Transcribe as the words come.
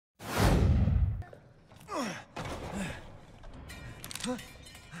Oh,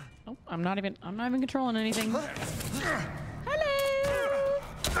 I'm not even controlling anything. Hello.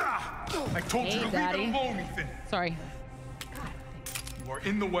 I told you to Daddy. leave it alone, Ethan. Sorry. You are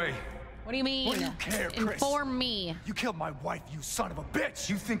in the way. What do you mean? What do you care, Chris? Inform me. You killed my wife, you son of a bitch!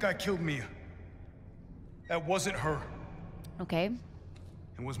 You think I killed Mia? That wasn't her. Okay.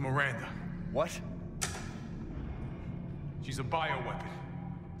 It was Miranda. What? She's a bioweapon.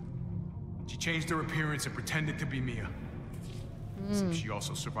 She changed her appearance and pretended to be Mia. Except she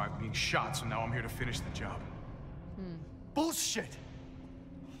also survived being shot, so now I'm here to finish the job. Bullshit!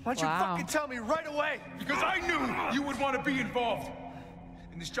 Why'd you Wow. fucking tell me right away? Because I knew you would want to be involved.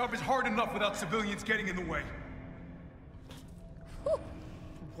 And this job is hard enough without civilians getting in the way.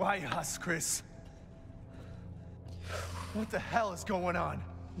 Why us, Chris? What the hell is going on?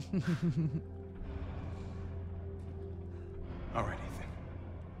 All right, Ethan.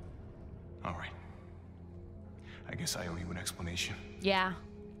 All right. I guess I owe you an explanation. Yeah.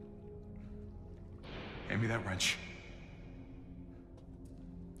 Hand me that wrench.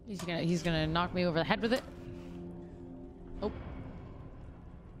 He's gonna knock me over the head with it. Oh.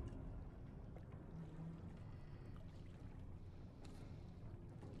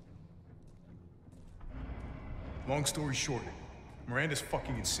 Long story short, Miranda's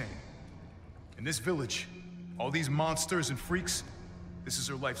fucking insane. In this village, all these monsters and freaks, this is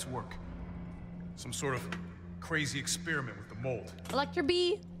her life's work. Some sort of crazy experiment with the mold. Electra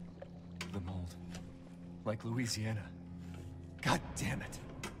B. The mold. Like Louisiana. God damn it.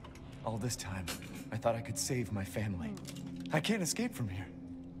 All this time, I thought I could save my family. I can't escape from here.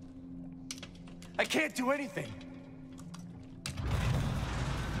 I can't do anything.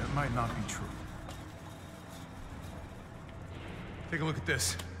 That might not be true. Take a look at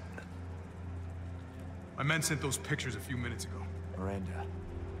this. My men sent those pictures a few minutes ago. Miranda.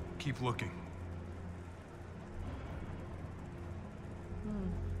 Keep looking.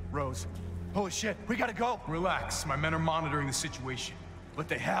 Rose. Holy shit, we gotta go! Relax, my men are monitoring the situation. But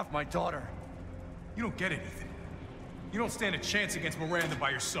they have my daughter. You don't get it, Ethan. You don't stand a chance against Miranda by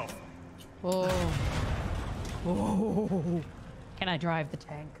yourself. Whoa. Whoa. Can I drive the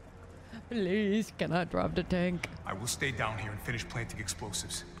tank? Please, can I drive the tank? I will stay down here and finish planting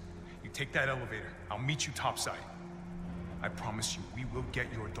explosives. You take that elevator. I'll meet you topside. I promise you, we will get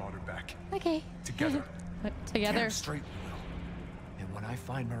your daughter back. Okay. Together. Together. Damn straight we will. And when I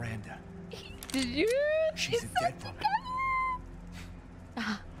find Miranda, Did you? she's a dead woman.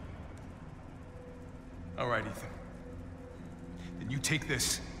 All right, Ethan. Then you take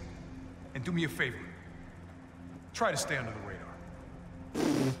this and do me a favor. Try to stay under the radar.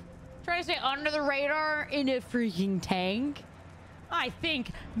 Try to stay under the radar in a freaking tank? I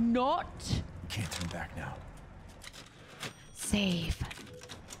think not. Can't turn back now. Save.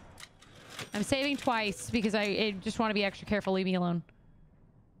 I'm saving twice because I just want to be extra careful. Leave me alone.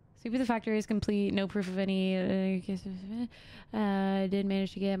 Sweep of the factory is complete. No proof of any cases. Did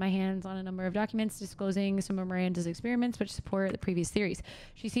manage to get my hands on a number of documents disclosing some of Miranda's experiments, which support the previous theories.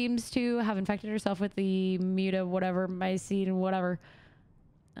 She seems to have infected herself with the muta, whatever, mycete, whatever.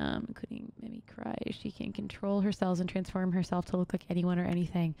 Including Mimicry. She can control her cells and transform herself to look like anyone or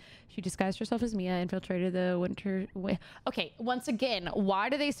anything. She disguised herself as Mia, infiltrated the winter. Okay, once again, why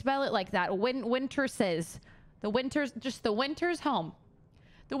do they spell it like that? Winter says the winter's just the winter's home.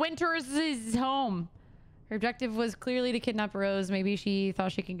 The winter's is home. Her objective was clearly to kidnap Rose. Maybe she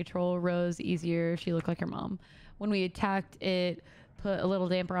thought she can control Rose easier if she looked like her mom. When we attacked, it put a little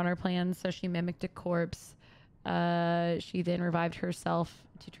damper on her plans, so she mimicked a corpse. She then revived herself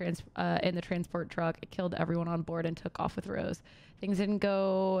to in the transport truck. It killed everyone on board and took off with Rose. Things didn't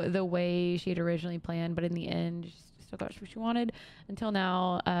go the way she had originally planned, but in the end, she still got what she wanted. Until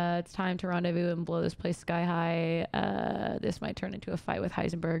now, it's time to rendezvous and blow this place sky high. This might turn into a fight with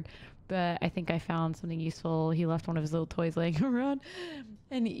Heisenberg, but I think I found something useful. He left one of his little toys laying around,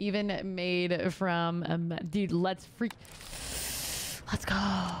 and even made from dude. Let's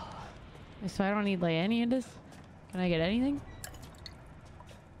go. So I don't need like any of this. Can I get anything?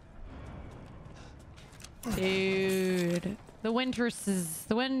 Dude, the Winchesters,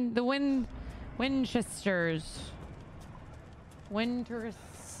 Winchesters.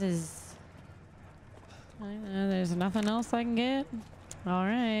 There's nothing else I can get. All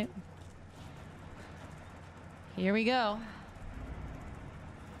right, here we go.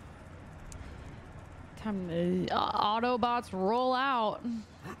 Time to Autobots roll out.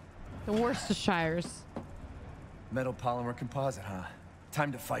 The Worcestershires. Metal polymer composite, huh?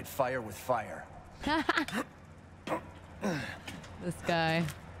 Time to fight fire with fire. This guy.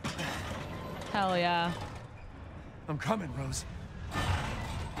 Hell yeah. I'm coming, Rose.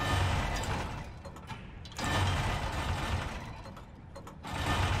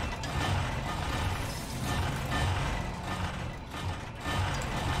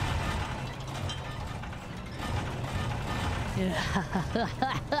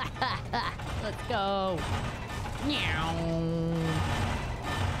 Let's go. Meow.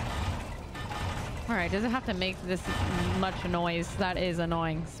 All right, does it have to make this much noise? That is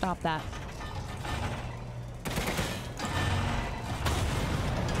annoying. Stop that.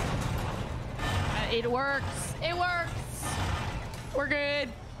 It works. It works. We're good.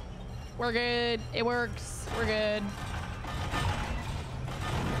 We're good. It works. We're good.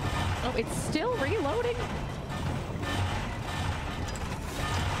 Oh, it's still reloading?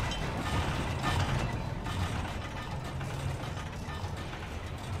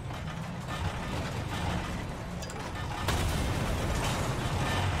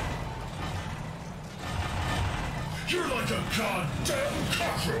 You're like a goddamn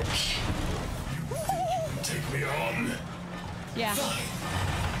cockroach. You think you can take me on? Yeah.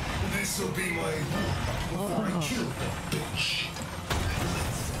 Fine. This'll be my reward before I kill that bitch.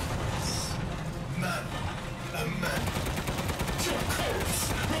 Man, a man. Your corpse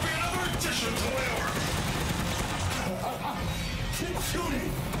will be another addition to my army. Keep shooting.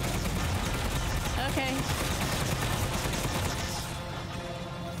 Okay.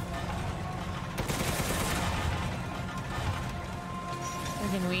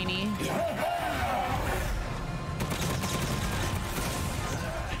 Freaking weenie.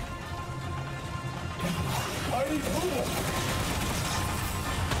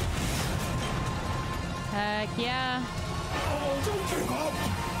 Heck yeah. Oh, don't give up.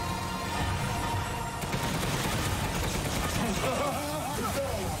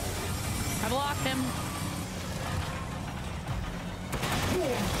 I blocked him.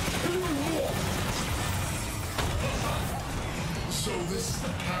 So this is the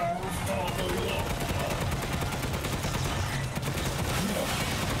power of father love.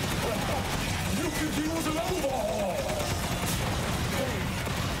 You could use an overhaul.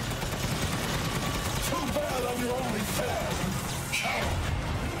 Too bad I'm your only fan. Coward,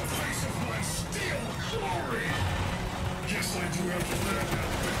 in the face of my steel glory. Guess I do have to learn that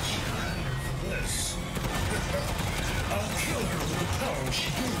bitch. For this. I'll kill her with the power she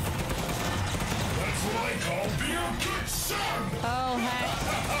gave me. That's what I call being a good son! Oh, heck.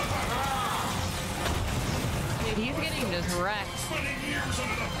 Dude, he's getting just wrecked. Spending years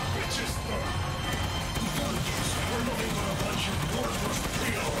under the bitch's thumb. We're nothing but a bunch of worthless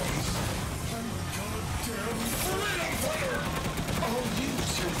peons. I'm a goddamn freedom fighter! I'll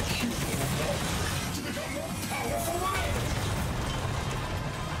use your cute little mouth to become more powerful than ever!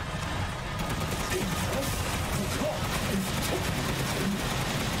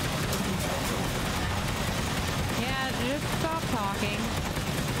 Yeah, just stop talking.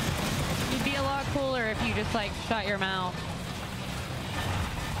 You'd be a lot cooler if you just, like, shut your mouth.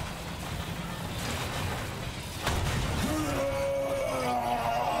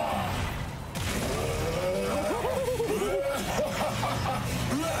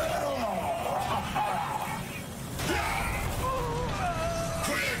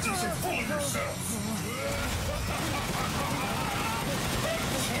 Quit acting so full of yourself!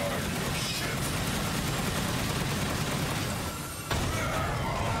 I'm tired of your shit!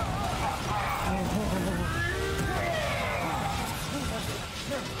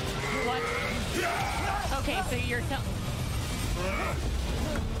 What? Okay, so you're telling...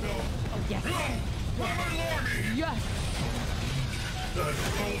 Oh, yes. My lordy! Yes! That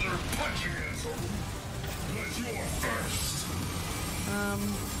boulder punching asshole! But you're first!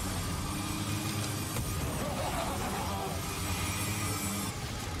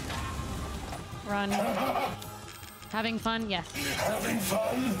 Run. Having fun? Yes. Having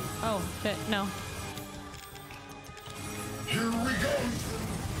fun? Oh, shit, no. Here we go!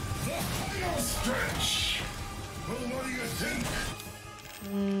 The final stretch! Well, what do you think?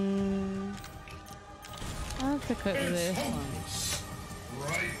 I'll have to cook It's this one. hopeless,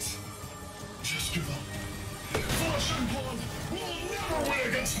 right? Just give up. Flesh and blood will never win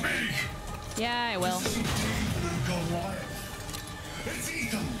against me! Yeah, I will. This isn't David and Goliath. It's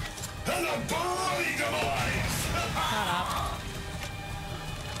Ethan and a bloody demise! Shut up.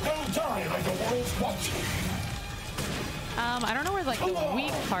 Don't die like the world's watching! I don't know where, like, the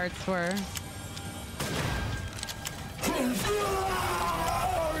weak parts were.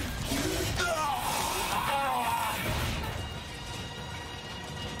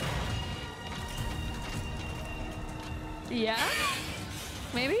 Yeah?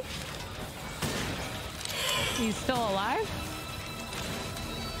 Maybe? He's still alive?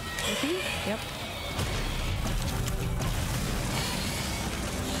 Is he? Yep.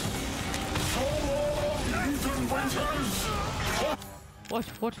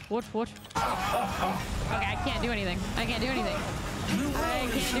 What? Okay, I can't do anything. I can't do anything. I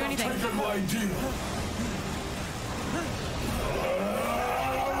can't do anything.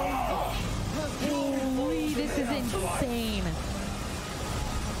 insane.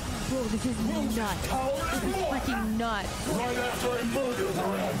 Bro, this is nuts. This is freaking nuts. Right after I murdered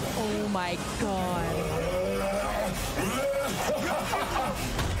Miranda. Oh my god.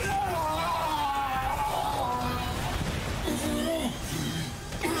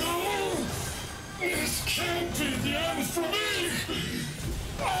 This can't be the end for me.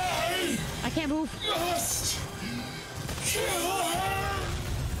 I can't move. Must kill her.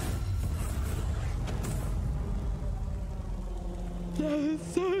 That is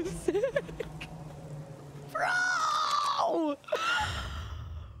so sick. Bro!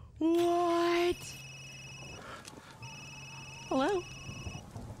 What? Hello?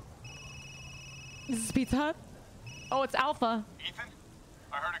 This is Pizza Hut? Oh, it's Alpha. Ethan?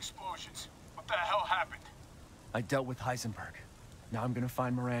 I heard explosions. What the hell happened? I dealt with Heisenberg. Now I'm gonna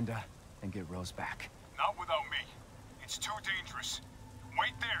find Miranda and get Rose back. Not without me. It's too dangerous.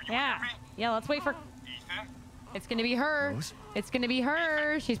 Wait there, you Yeah. hear me? Yeah, let's wait for... Ethan? It's gonna be her. Rose? It's gonna be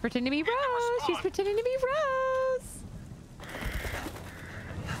her. She's pretending to be Rose. She's pretending to be Rose.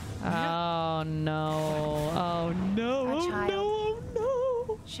 Oh no. Oh no. Our Oh child. no. Oh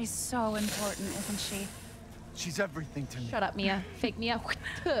no. She's so important, isn't she? She's everything to me. Shut up, Mia. Fake Mia.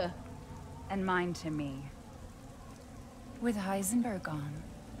 And mine to me. With Heisenberg gone,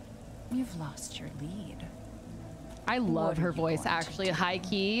 you've lost your lead. I love What are her you voice, going to actually. do? High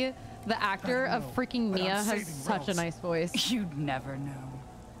key. The actor of freaking but I'm Mia has saving such a Rose. nice voice. You'd never know,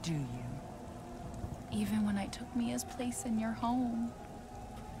 do you? Even when I took Mia's place in your home.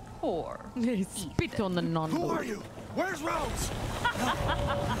 Poor. Spit on the non. Who are you? Where's Rose?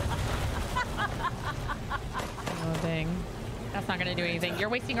 Oh, dang. That's not gonna do anything. You're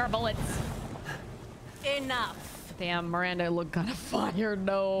wasting our bullets. Enough. Damn, Miranda looked kind of fire.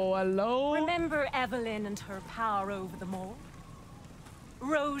 No, hello? Remember Evelyn and her power over them all?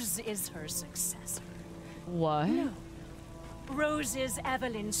 Rose is her successor. What? Rose is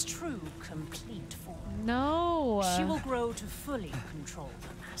Evelyn's true, complete form. No. She will grow to fully control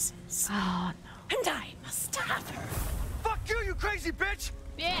the masses. Oh, no. And I must have her. Fuck you, you crazy bitch!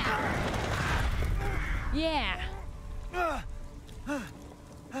 Yeah. Yeah.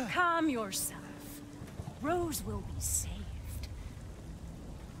 Calm yourself. Rose will be saved.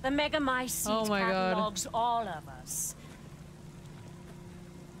 The Megamycete Oh my God. catalogs all of us.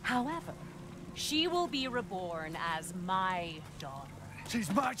 However, she will be reborn as my daughter.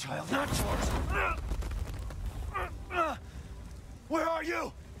 She's my child, not yours. Where are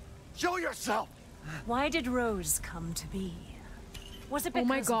you? Show yourself! Why did Rose come to be? Was it Oh because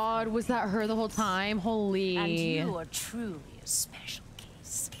my of god, was that her the whole time? Holy. And you are truly a special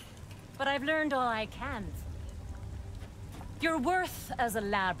case. But I've learned all I can from you. Your worth as a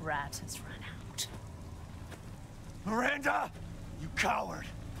lab rat has run out. Miranda! You coward!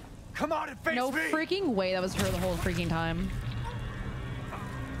 Come on and face No me! freaking way that was her the whole freaking time.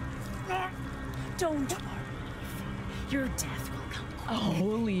 Don't worry, Ethan. Your death will come quick.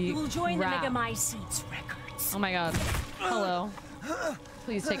 Holy You will join crap. the Megamycete's records. Oh my god. Hello.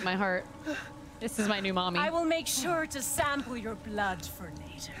 Please take my heart. This is my new mommy. I will make sure to sample your blood for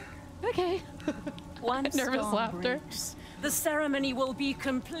later. Okay. Once Nervous dawn laughter. breaks, the ceremony will be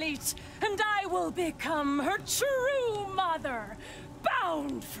complete, and I will become her true mother,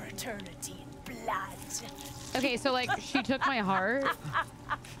 bound for eternity in blood. Okay, so like she took my heart.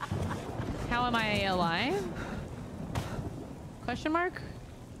 How am I alive? Question mark?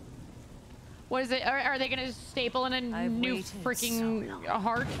 What is it? Are they gonna staple in a I've new waited freaking so long.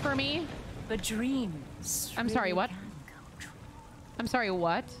 heart for me? But dreams. I'm sorry, really what? can come true. I'm sorry,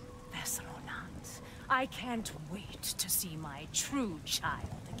 what? Vessel or not, I can't wait to see my true child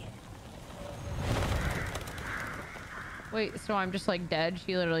again. Wait, so I'm just like dead?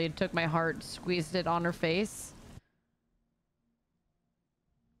 She literally took my heart, squeezed it on her face.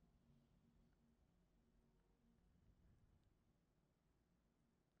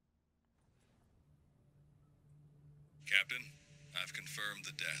 Captain, I've confirmed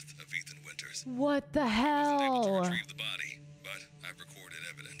the death of Ethan Winters. What the Wasn't able to hell? retrieve the body, but I've recorded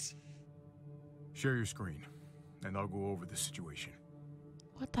evidence. Share your screen, and I'll go over the situation.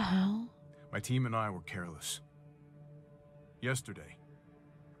 What the hell? My team and I were careless. Yesterday,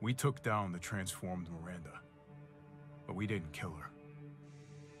 we took down the transformed Miranda, but we didn't kill her.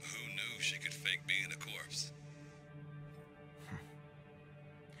 Who knew she could fake being a corpse?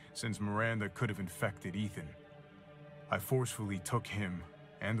 Since Miranda could have infected Ethan, I forcefully took him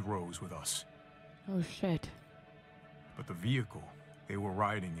and Rose with us. Oh shit. But the vehicle they were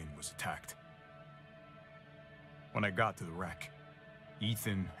riding in was attacked. When I got to the wreck,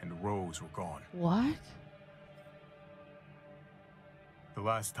 Ethan and Rose were gone. What? The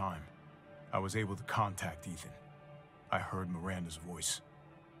last time I was able to contact Ethan, I heard Miranda's voice.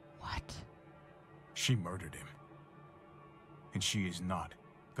 What? She murdered him. And she is not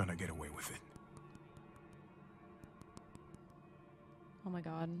gonna get away with it. Oh my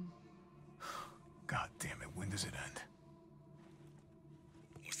god. God damn it, when does it end?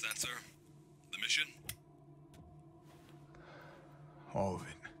 What's that, sir? The mission? All of it.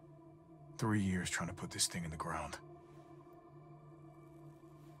 3 years trying to put this thing in the ground.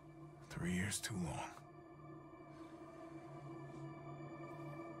 3 years too long.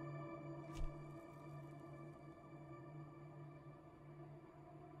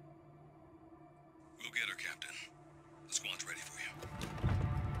 We'll get her, Captain. The squad's ready for you.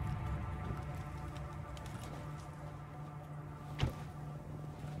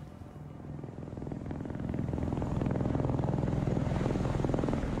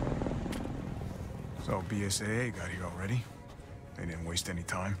 So BSAA got here already? They didn't waste any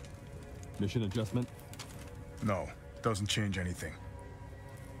time? Mission adjustment? No, doesn't change anything.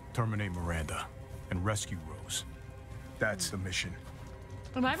 Terminate Miranda and rescue Rose. That's the mission.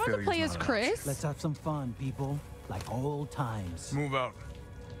 Am I about to Failure's play as not an Chris? Let's have some fun, people. Like old times. Move out.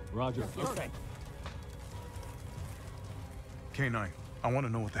 Roger. Okay. K9, I want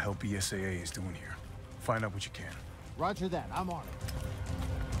to know what the hell BSAA is doing here. Find out what you can. Roger that. I'm on it.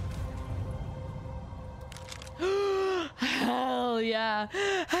 Hell yeah.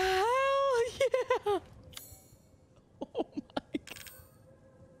 Hell yeah. Oh my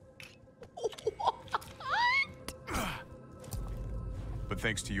god. But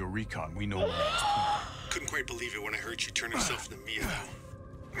thanks to your recon, we know Miranda's plan. Couldn't quite believe it when I heard you turn yourself into Mia.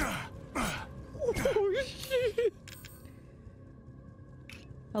 Oh shit.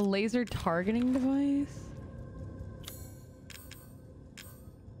 A laser targeting device?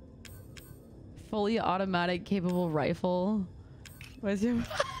 Fully automatic capable rifle. What's your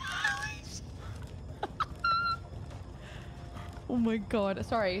Oh my god.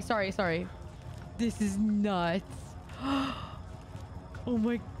 Sorry. This is nuts. Oh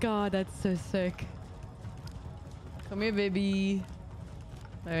my god, that's so sick. Come here, baby.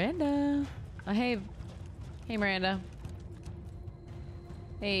 Miranda. Oh, hey. Hey, Miranda.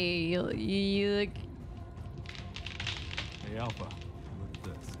 Hey, you look... Hey, Alpha. Look at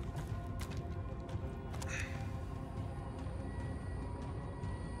this.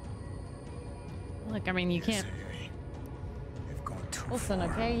 Look, I mean, you can't... They've gone too Listen,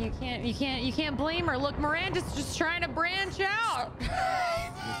 far. okay? You can't blame her. Look, Miranda's just trying to branch out.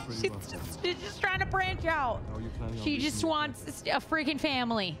 she's just trying to branch out. How are you planning on She reaching just your wants a freaking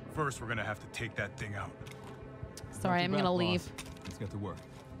family. First, we're gonna have to take that thing out. Sorry, I'm Got your gonna back, leave. boss. Let's get to work.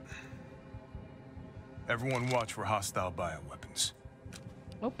 Everyone watch for hostile bioweapons.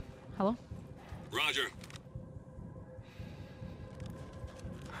 Oh, hello. Roger.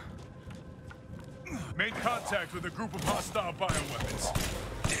 Made contact with a group of hostile bioweapons.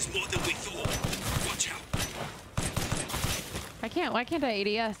 There's more than we thought. Watch out. Why can't I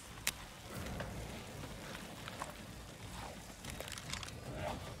ADS?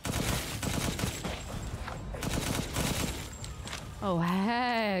 Oh,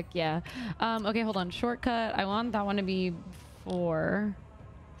 heck yeah. Okay, hold on. Shortcut. I want that one to be 4.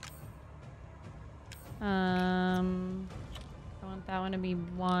 I want that one to be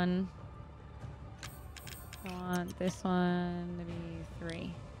 1. I want this one to be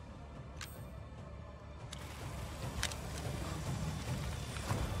 3.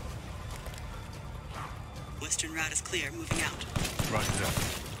 Western route is clear. Moving out. Roger that.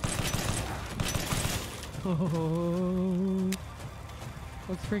 Oh.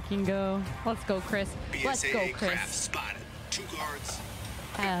 Let's freaking go. Let's go, Chris. Let's go, BSAA Chris. craft spotted. 2 guards.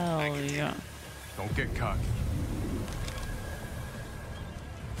 Hell yeah. Don't get cocky.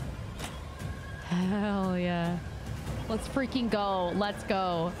 Hell yeah. Let's freaking go. Let's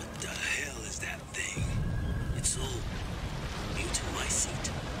go. What the hell is that thing? It's so new to my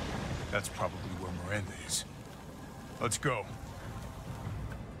seat. That's probably where Miranda is. Let's go.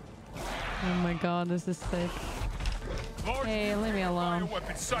 Oh my god, this is sick. Large Hey, leave me alone.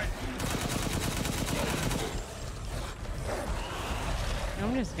 bioweapon sight.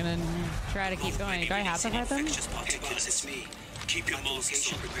 I'm just gonna try to keep going. Do I have to fight them? Infectious particles. It's me. Keep your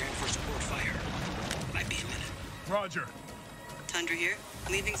location prepared for support fire. Might be a minute. Roger. Tundra here.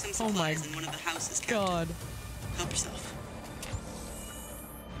 Leaving some Oh my supplies in one of the houses, Captain. God. Help yourself.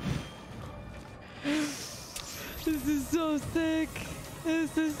 This is so sick.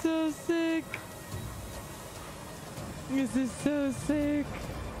 This is so sick. This is so sick.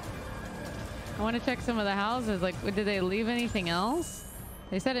 I want to check some of the houses. Like, did they leave anything else?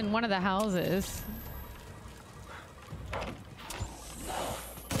 They said in one of the houses.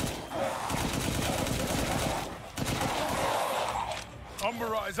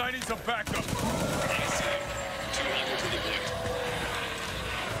 Mirage, I need some backup.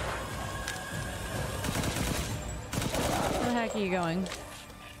 Where the heck are you going?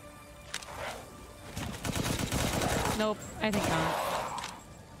 Nope, I think not.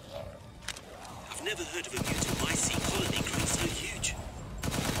 I've never heard of a mutant YC colony growing so huge.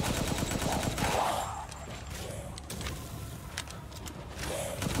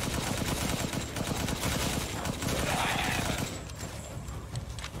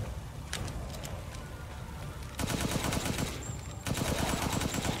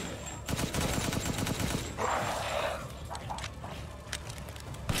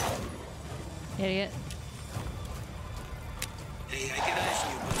 Idiot. Hey, I get eyes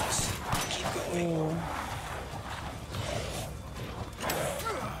on you, boss. Keep going. Ooh.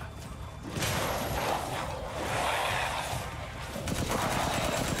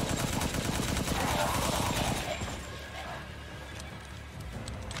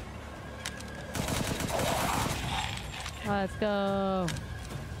 Let's go.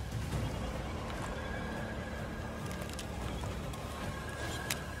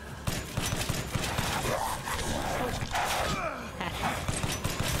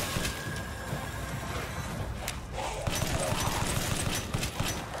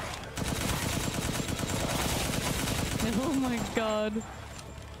 Oh my god.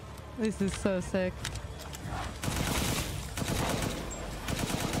 This is so sick.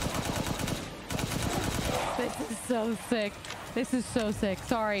 This is so sick. This is so sick.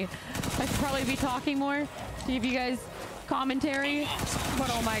 Sorry. I should probably be talking more to give you guys commentary. But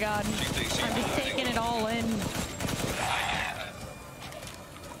oh my god. I'm just taking it all in.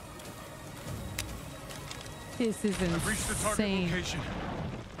 This is insane. I've reached the target location.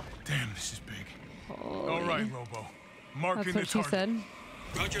 Damn, this is big. Holy. All right, Robo. Marking That's the what she target.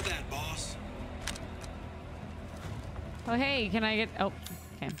 said. Roger that, boss. Oh hey, can I get... Oh,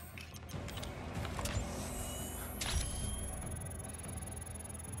 okay.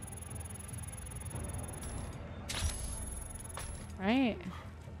 Right.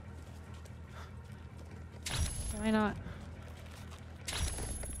 Why not?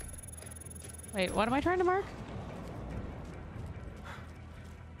 Wait, what am I trying to mark?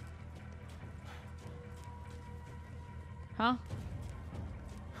 Huh?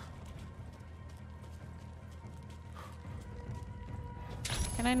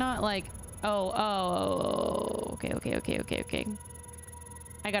 Can I not like... Oh, okay.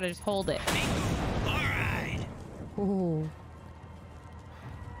 I gotta just hold it. All right. Ooh.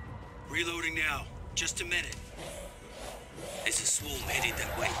 Reloading now. Just a minute. There's a swarm headed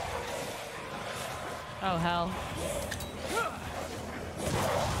that way. Oh, hell.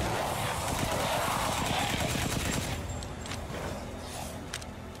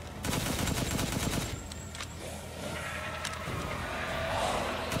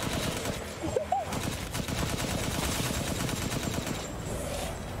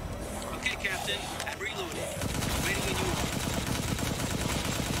 Okay, Captain. I'm reloading. Waiting when you are.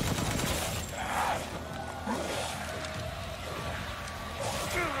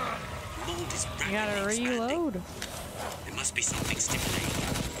 Mold is You gotta rapidly expanding. reload. There must be something stimulating.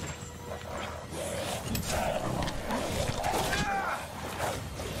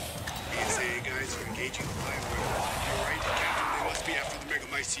 PSA guys are engaging the fire wheel. You're right, Captain. They must be after the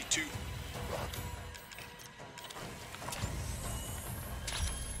Megamycete too.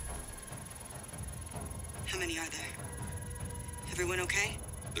 How many are there? Everyone okay?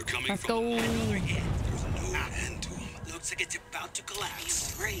 They're coming Let's from go. another end. There's no end to them. Looks like it's about to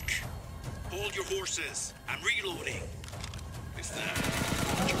collapse. Break. Hold your horses. I'm reloading. Is that?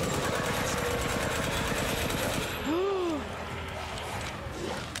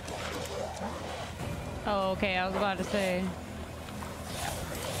 Oh, okay. I was about to say.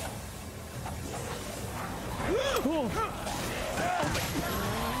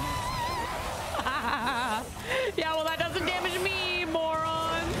 Yeah, well, that doesn't damage me,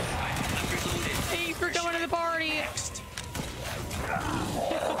 moron. Thanks for coming to the party.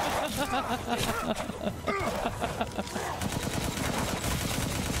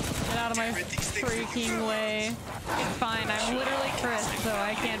 Get out of my freaking way. It's fine. I'm literally Chris, so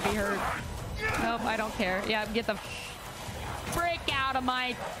I can't be hurt. Nope, I don't care. Yeah, get the frick out of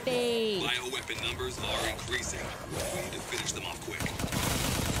my face. Bioweapon numbers are increasing. We need to finish them off quick.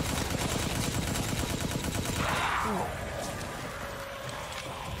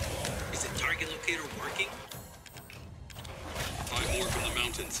 Is the target locator working? 5 more from the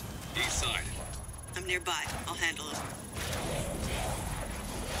mountains. East side. I'm nearby. I'll handle it.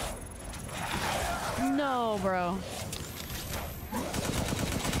 No, bro.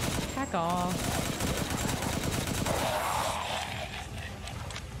 Heck off.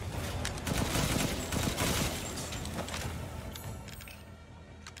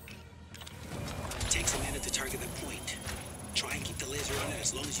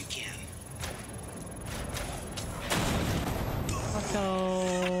 as long as you can. Let's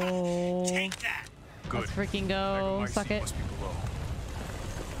go. Take that. Good. Let's freaking go. Megamycete Suck it. must be below.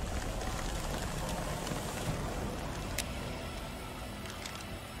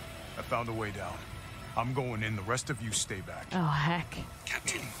 I found a way down. I'm going in. The rest of you stay back. Oh, heck.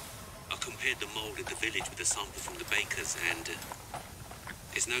 Captain, I compared the mold in the village with a sample from the bakers, and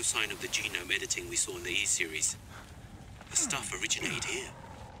there's no sign of the genome editing we saw in the E-series. The stuff originated here.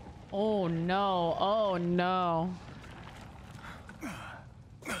 Oh, no. Oh, no.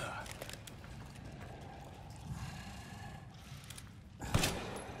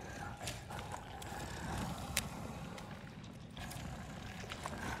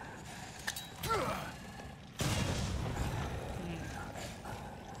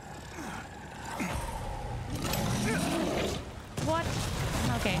 What?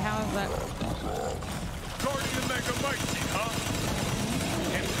 Okay, how is that? Guardian Megamycete, huh?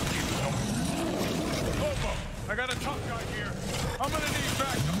 Lobo, I got a tough guy here. I'm gonna need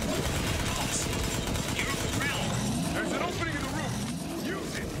backup. Boss, you're on the ground. There's an opening in the roof.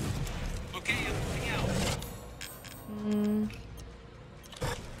 Use it. Okay, I'm moving out. Hmm.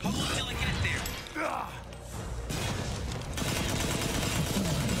 Hold on till I get there.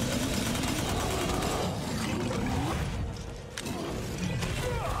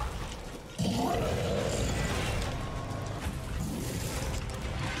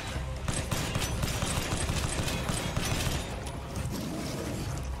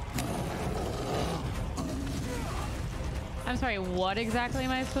 I'm sorry, what exactly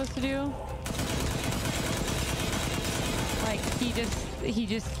am I supposed to do? Like, he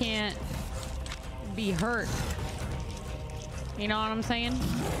just can't be hurt. You know what I'm saying?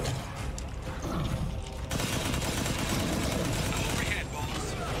 Overhead,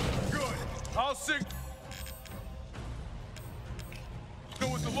 boss. Good. I'll sig.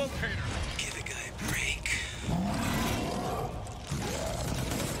 Go with the locator. Give a guy a break.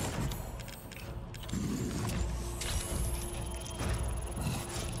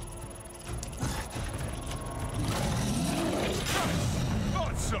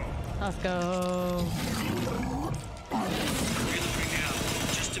 Thought so. Let's go. Reloading now.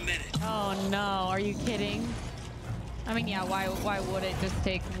 Just a minute. Oh no, are you kidding? I mean, yeah, why would it just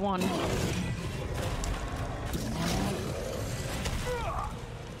take one?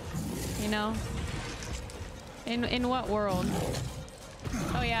 You know? In what world?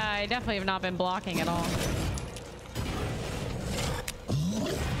 Oh yeah, I definitely have not been blocking at all.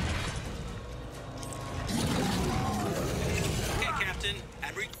 Okay, Captain.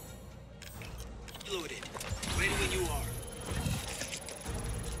 I'm reloaded. Ready when you are.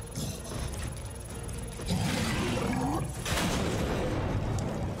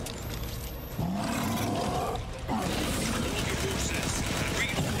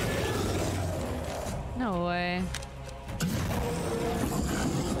 No way.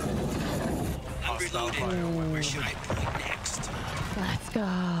 I'm reloaded. Where should I point next? Let's go.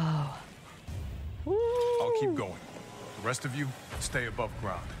 I'll keep going. The rest of you, stay above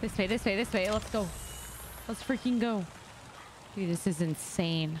ground. This way, this way, this way. Let's go. Let's freaking go. Dude, this is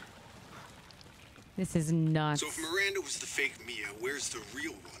insane. This is nuts. So if Miranda was the fake Mia, where's the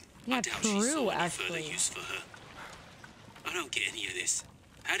real one? Yeah, I doubt she saw true, any further actually. use for her. I don't get any of this.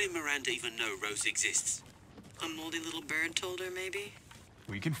 How did Miranda even know Rose exists? A moldy little bird told her, maybe?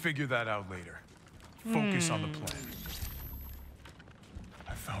 We can figure that out later. Focus on the plan.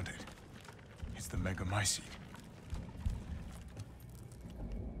 I found it. It's the Megamycete.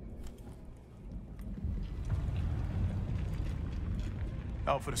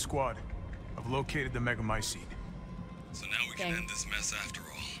 Alpha to squad. I've located the Megamycete. So now we can end this mess after all.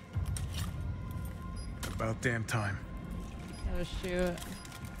 About damn time. Oh shoot.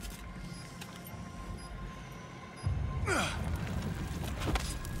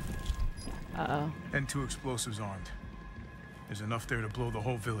 Uh-oh. And 2 explosives armed. There's enough there to blow the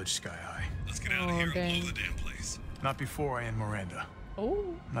whole village sky high. Let's get out of here and blow the damn place. Not before I end Miranda.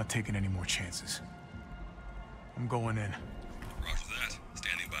 Oh. I'm not taking any more chances. I'm going in. Roger that.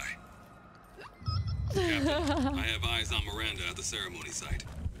 Standing by. Captain, I have eyes on Miranda at the ceremony site.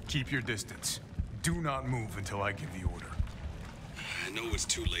 Keep your distance. Do not move until I give the order. I know it's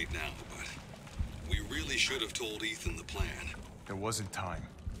too late now, but we really should have told Ethan the plan. There wasn't time.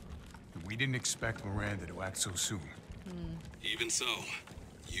 We didn't expect Miranda to act so soon. Even so,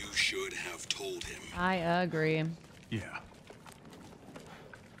 you should have told him. I agree. Yeah.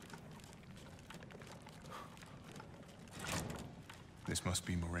 This must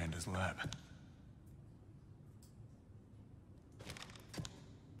be Miranda's lab.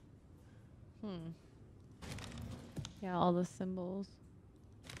 Yeah, all the symbols.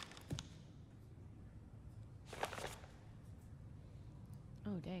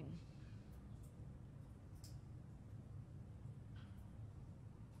 dang.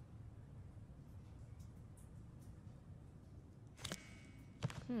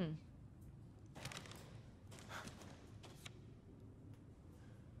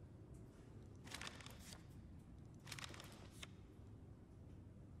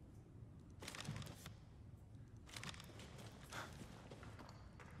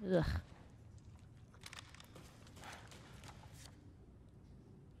 Ugh.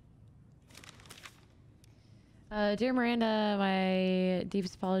 Dear Miranda, my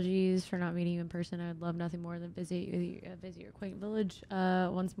deepest apologies for not meeting you in person. I'd love nothing more than visit your quaint village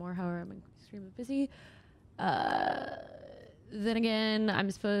once more. However, I'm extremely busy. Then again, I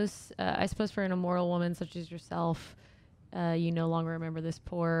suppose for an immoral woman such as yourself, you no longer remember this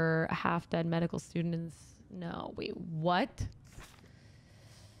poor half-dead medical student. No, wait, what?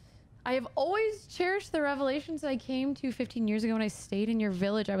 I have always cherished the revelations I came to 15 years ago when I stayed in your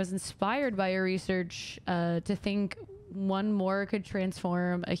village. I was inspired by your research to think one more could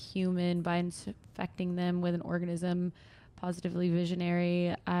transform a human by infecting them with an organism. Positively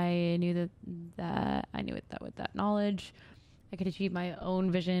visionary. I knew that with that knowledge, I could achieve my own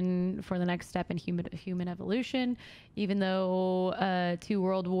vision for the next step in human evolution. Even though 2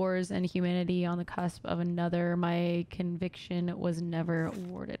 world wars and humanity on the cusp of another, my conviction was never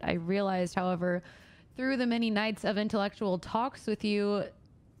awarded. I realized, however, through the many nights of intellectual talks you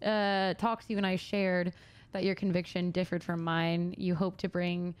and I shared, that your conviction differed from mine. You hope to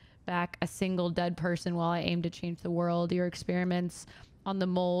bring back a single dead person while I aim to change the world. Your experiments on the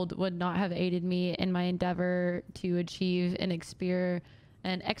mold would not have aided me in my endeavor to achieve an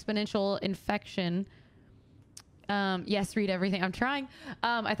exponential infection. Yes, read everything. I'm trying.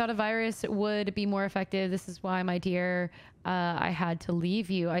 I thought a virus would be more effective. This is why, my dear, I had to leave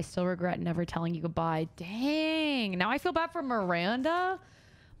you. I still regret never telling you goodbye. Dang. Now I feel bad for Miranda.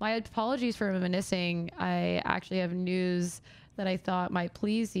 My apologies for reminiscing. I actually have news that I thought might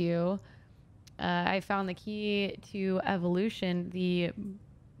please you. I found the key to evolution, the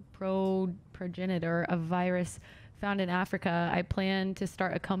progenitor of virus found in Africa. I plan to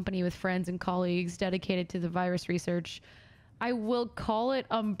start a company with friends and colleagues dedicated to the virus research. I will call it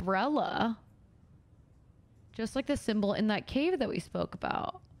Umbrella, just like the symbol in that cave that we spoke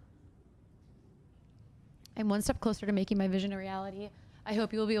about. I'm one step closer to making my vision a reality. I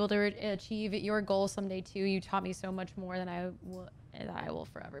hope you will be able to achieve your goal someday too. You taught me so much more than I will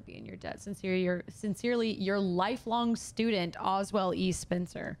forever be in your debt. Sincerely, your lifelong student, Oswell E.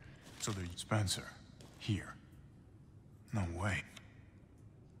 Spencer. So there's Spencer here. No way.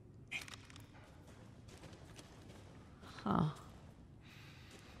 Huh.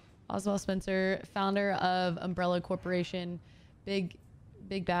 Oswald Spencer, founder of Umbrella Corporation, big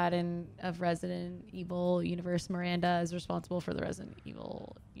bad of Resident Evil universe. Miranda is responsible for the Resident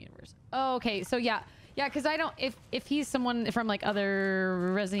Evil universe. Oh, okay. So yeah, because I don't. If he's someone from like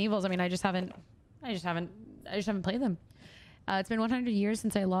other Resident Evils, I mean, I just haven't played them. It's been 100 years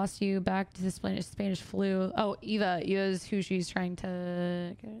since I lost you back to the Spanish flu. Oh, Eva is who she's trying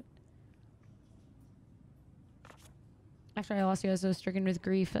to get. After I lost you, I was so stricken with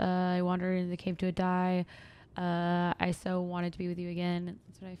grief. I wandered into the cave to die. I so wanted to be with you again.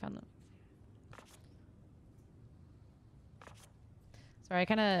 That's what I found them. Sorry,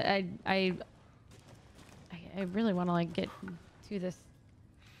 I really want to like get to this.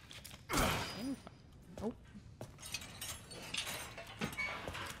 Oh.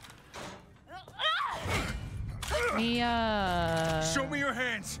 Mia. Show me your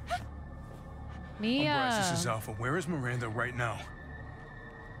hands. Mia. This is Alpha. Where is Miranda right now?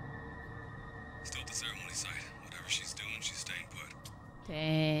 Still at the ceremony site. Whatever she's doing, she's staying put.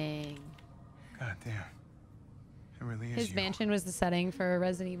 Dang. God damn. It really is His you. mansion was the setting for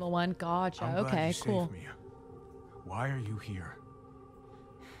Resident Evil 1. Gotcha. I'm glad Okay, you cool. saved me. Why are you here?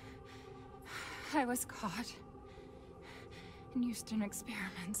 I was caught in Houston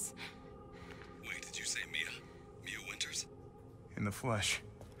experiments. Wait, did you say Mia? Mia Winters? In the flesh.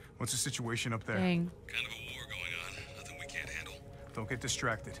 What's the situation up there? Dang. Kind of a war going on. Nothing we can't handle. Don't get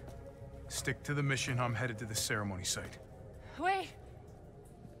distracted. Stick to the mission. I'm headed to the ceremony site. Wait.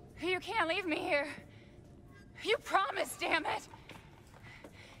 You can't leave me here. You promised, damn it.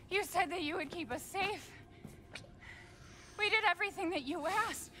 You said that you would keep us safe. We did everything that you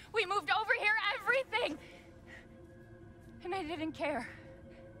asked. We moved over here, everything. And I didn't care.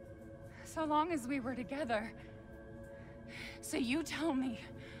 So long as we were together. So you tell me,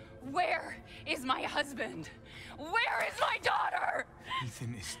 where is my husband? Where is my daughter?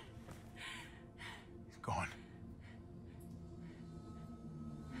 Ethan is gone.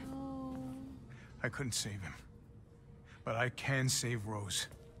 I couldn't save him. But I can save Rose.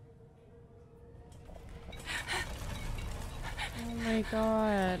 Oh my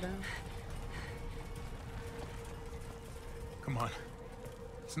god. Come on.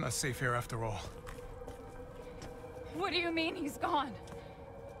 It's not safe here after all. What do you mean he's gone?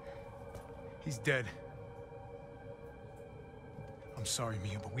 He's dead. I'm sorry,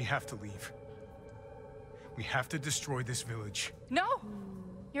 Mia, but we have to leave. We have to destroy this village. No!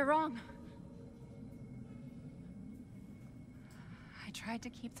 You're wrong. I tried to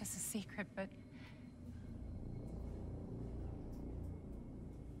keep this a secret, but...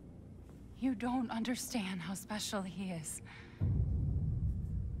 you don't understand how special he is.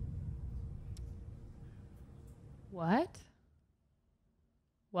 What?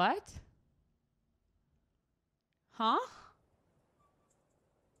 What? Huh?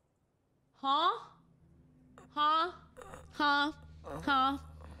 Huh? Huh? Huh? Huh?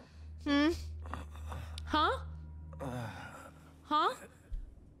 Hmm? Huh? Huh?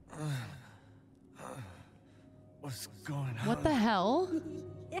 What's going on? What the hell?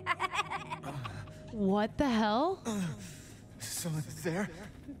 What the hell? Someone there?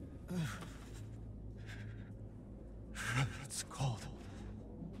 It's cold.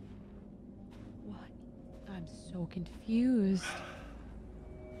 What? I'm so confused.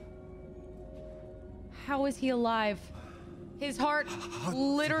 How is he alive? His heart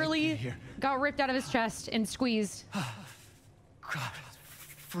literally got ripped out of his chest and squeezed. God, it's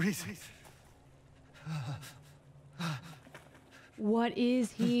freezing. What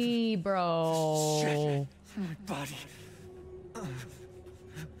is he, bro? Shit. My body.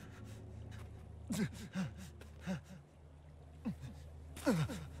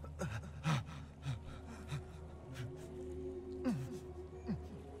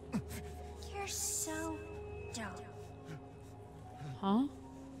 You're so dope. Huh?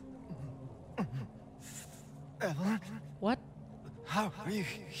 Evelyn? What? How are you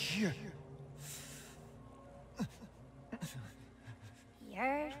here?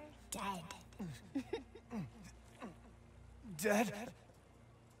 You're dead. Dead?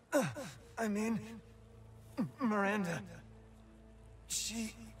 I mean, Miranda.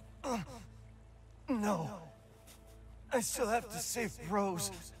 She... no. I still have to save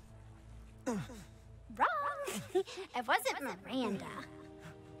Rose. Wrong. It wasn't Miranda.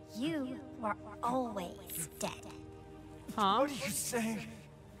 You were always dead. Huh? What are you saying?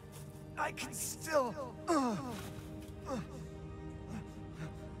 I can still...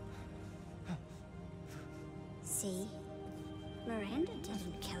 See? Miranda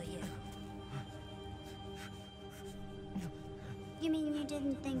didn't kill you. You mean you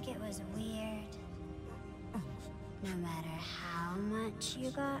didn't think it was weird? No matter how much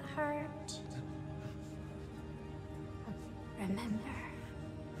you got hurt? Remember.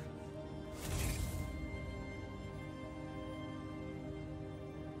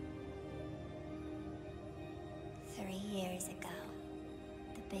 Years ago,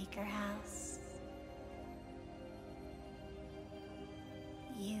 the Baker house.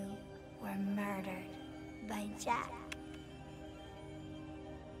 You were murdered by Jack.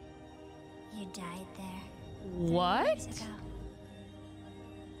 You died there. What? 3 years ago.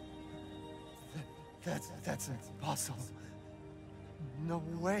 That's impossible. No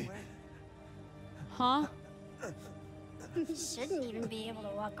way. Huh? You shouldn't even be able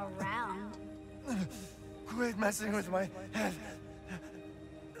to walk around. Quit messing with my head.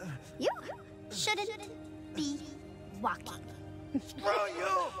 You shouldn't be walking. Screw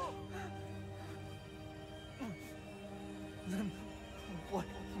you! Then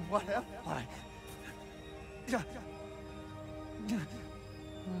what am I?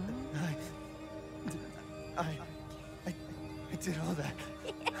 I did all that.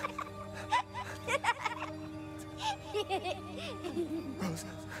 Rose.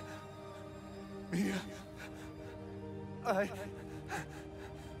 Mia.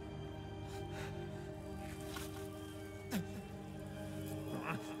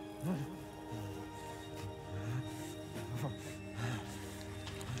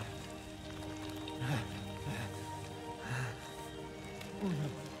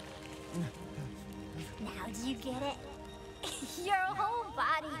 Now do you get it? Your whole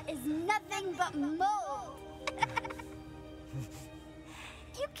body is nothing but mold.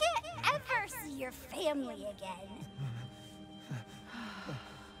 You can't ever see your family again.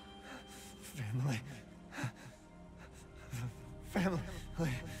 Family.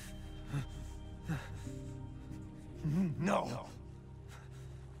 No.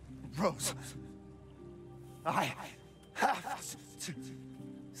 Rose. I have to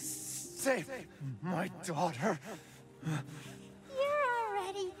save my daughter. You're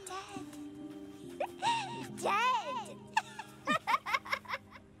already dead. Dead.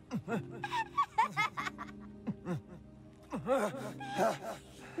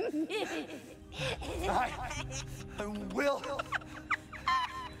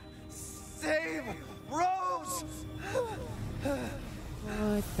 Save Rose!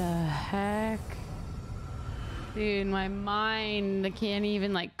 What the heck? Dude, my mind can't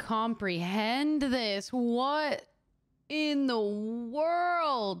even like comprehend this. What in the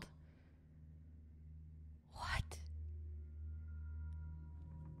world? What?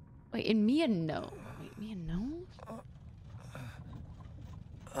 Wait, and Mia knows. Wait, Mia knows?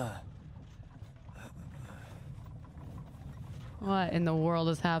 What in the world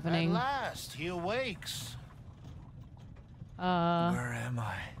is happening? At last, he awakes. Where am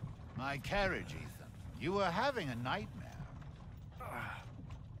I? My carriage, Ethan. You were having a nightmare.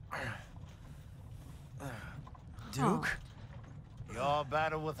 Duke? Your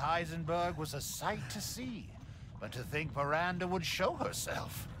battle with Heisenberg was a sight to see. But to think Miranda would show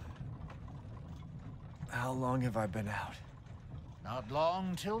herself. How long have I been out? Not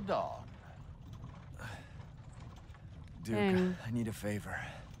long till dawn. Duke, Dang. I need a favor.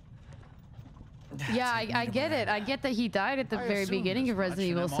 Yeah, I get it. I get that he died at the very beginning of Resident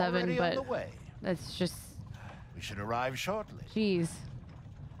Evil 7, but that's just... We should arrive shortly. Jeez.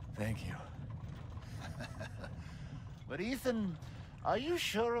 Thank you. But Ethan, are you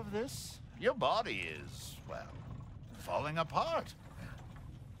sure of this? Your body is, well, falling apart.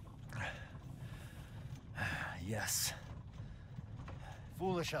 Yes.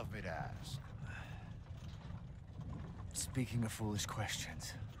 Foolish of me to ask. Speaking of foolish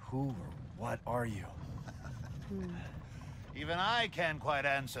questions, who or what are you? Even I can't quite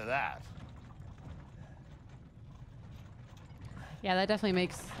answer that. Yeah, that definitely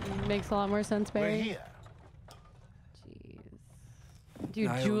makes a lot more sense, Barry. We're here. Jeez. Dude,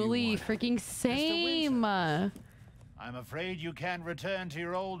 I owe you Julie, one. freaking same. I'm afraid you can't return to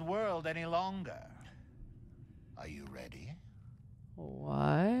your old world any longer. Are you ready?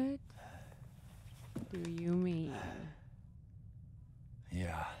 What do you mean?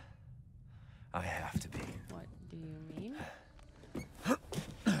 Yeah. I have to be. What do you mean?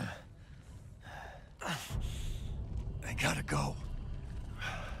 I gotta go.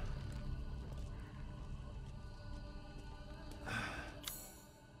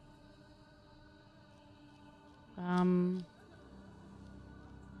 Well,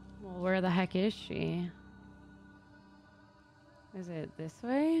 where the heck is she? Is it this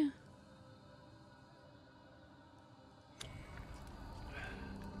way?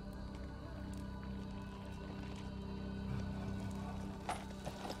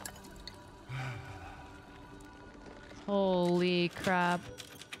 Holy crap.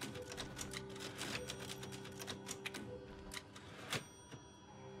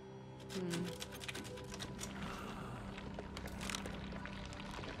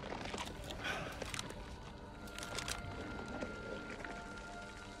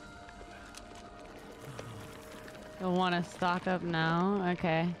 You'll want to stock up now?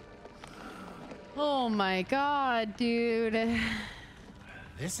 Okay. Oh my god, dude.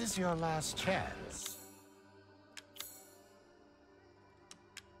 This is your last chance.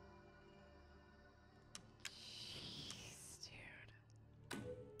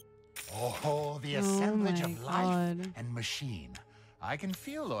 Oh, the assemblage of life and machine. I can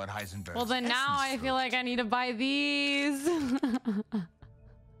feel Lord Heisenberg's Well, then now I feel like I need to buy these.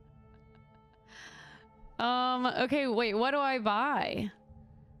 Okay, wait, what do I buy?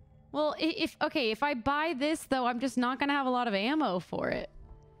 Well, if I buy this, though, I'm just not gonna have a lot of ammo for it.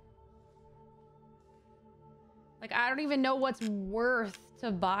 Like, I don't even know what's worth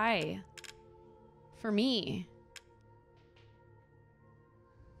to buy for me.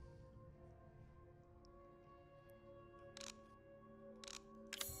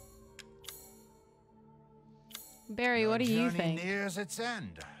 Barry, what do you think? Nears its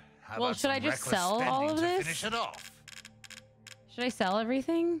end. How Well, about should I some just reckless sell all spending of to this? Finish it off. Should I sell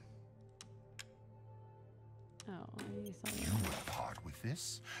everything? Oh, I need to sell You will part with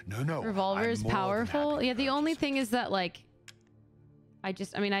this? No. Revolver I'm is more than powerful. happy Yeah, the only thing is that, like,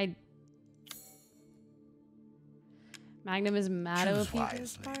 Magnum is mad Choose OP for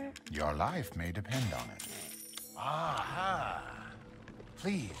this wisely. part. Your life may depend on it. Aha!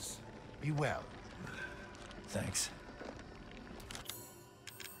 Please, be well. Thanks.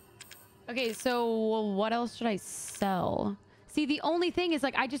 Okay, so what else should I sell? See, the only thing is,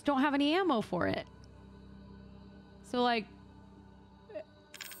 like, I just don't have any ammo for it. So, like...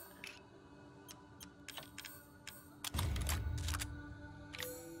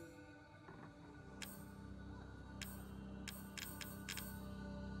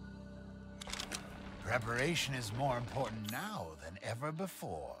 Preparation is more important now than ever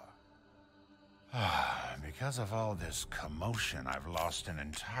before. Because of all this commotion, I've lost an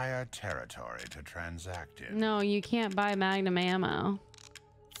entire territory to transact in. No, you can't buy Magnum ammo.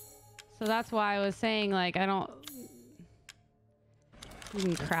 So that's why I was saying, like, I don't... You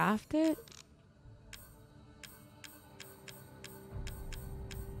can craft it?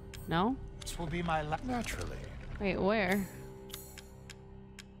 No? This will be my naturally. Wait, where?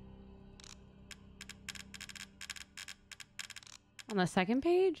 On the second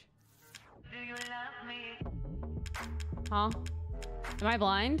page? Huh? Am I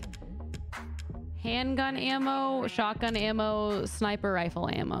blind? Handgun ammo, shotgun ammo, sniper rifle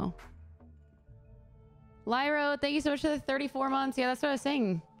ammo. Lyro, thank you so much for the 34 months. Yeah, that's what I was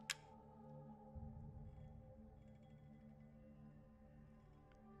saying.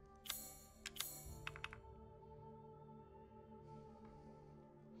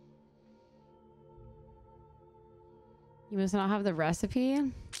 You must not have the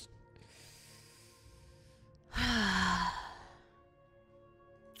recipe.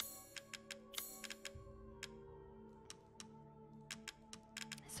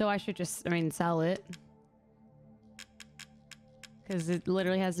 So I should just, I mean, sell it. Because it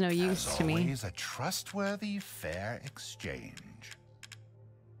literally has no use to me. Always a trustworthy, fair exchange.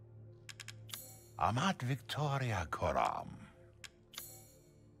 Amat Victoria Coram.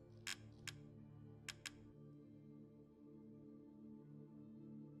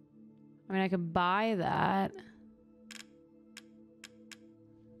 I mean, I could buy that.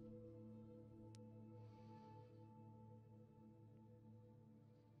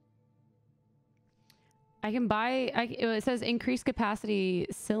 I can buy, it says increased capacity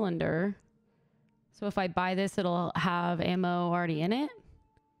cylinder. So if I buy this, it'll have ammo already in it.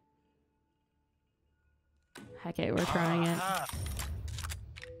 Heck it, we're trying it.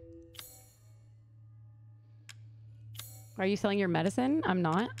 Are you selling your medicine? I'm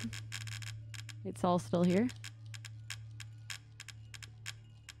not. It's all still here.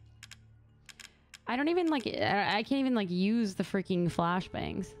 I don't even like, I can't even like use the freaking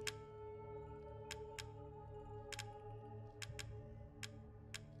flashbangs.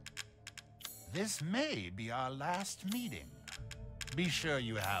 This may be our last meeting. Be sure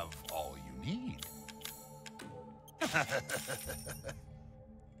you have all you need.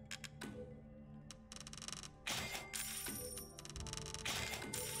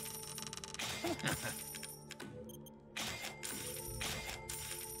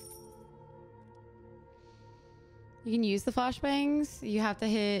 You can use the flashbangs. You have to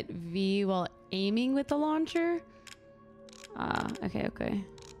hit V while aiming with the launcher. Okay, okay.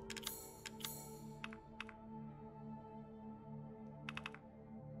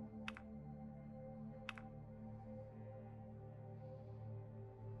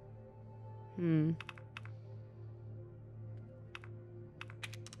 Hmm.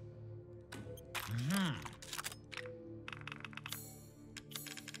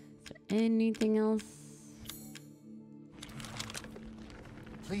 Is there anything else?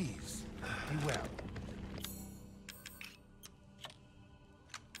 Please, be well.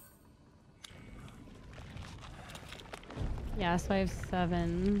 Yeah, so I have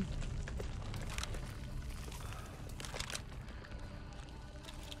 7.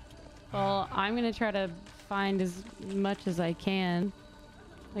 Well, I'm gonna try to find as much as I can.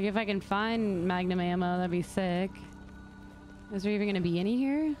 Like, if I can find magnum ammo, that'd be sick. Is there even gonna be any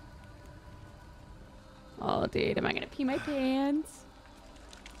here? Oh, dude, am I gonna pee my pants?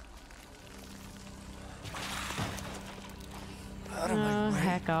 Oh,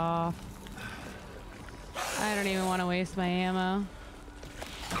 heck off. I don't even want to waste my ammo.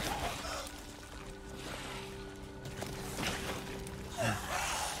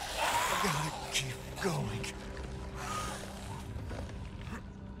 Gotta keep going.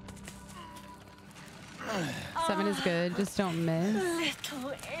 Seven is good, just don't miss.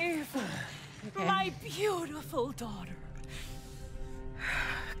 Little Ava, Okay. my beautiful daughter.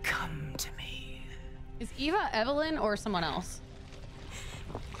 Come to me. Is Eva Evelyn or someone else?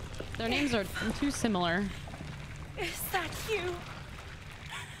 Their names are too similar. Is that you?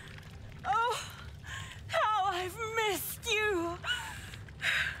 Oh, how I've missed you.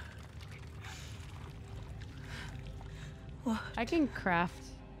 What? I can craft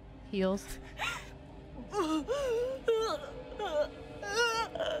heals.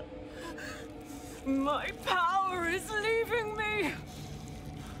 My power is leaving me.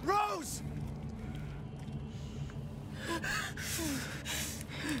 Rose!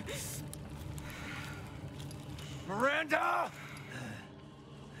 Miranda!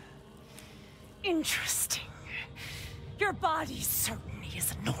 Interesting. Your body certainly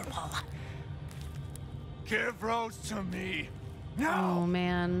is normal. Give Rose to me. Oh,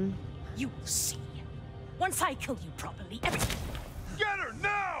 man. You will see. Once I kill you properly, everything. Get her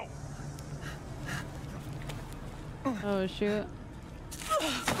now! Oh, shoot.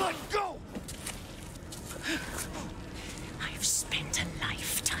 Let go!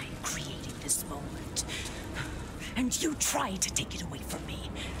 and you try to take it away from me.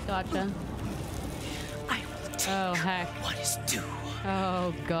 Gotcha. I will take Oh, heck. what is due.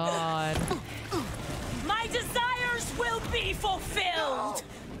 Oh, God. My desires will be fulfilled.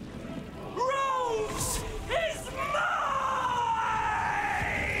 Rose is mine!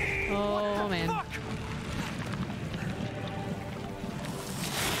 Oh, man. Fuck!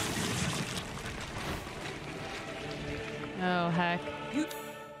 Oh, heck. You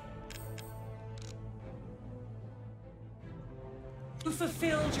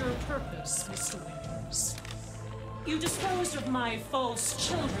fulfilled your purpose, Mr. Winters. You disposed of my false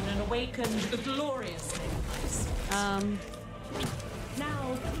children and awakened the glorious Megamycete.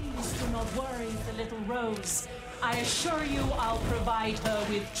 Now, please do not worry the little Rose. I assure you I'll provide her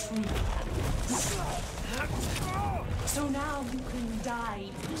with true happiness. So now you can die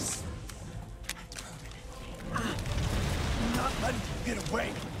peacefully and permanently. I'm not letting you get away.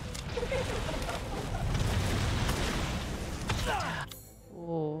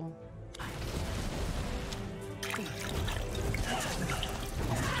 Oh.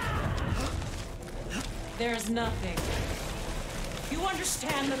 There's nothing. You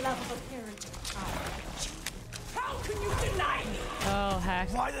understand the level of parenting power, don't you? How can you deny me? Oh, heck.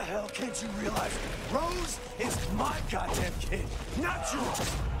 Why the hell can't you realize Rose is my goddamn kid, not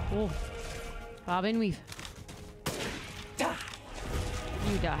yours? Oh. Bob and weave. Die.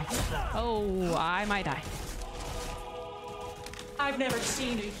 You die. Oh, I might die. I've never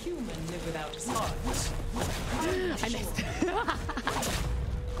seen a human live without his heart. I missed.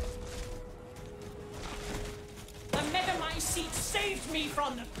 The Megamycete saved me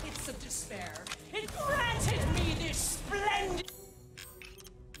from the pits of despair. It granted me this splendid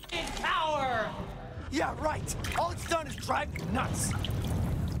power. Yeah, right. All it's done is drive you nuts.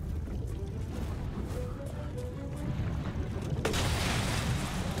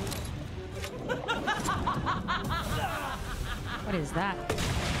 What is that?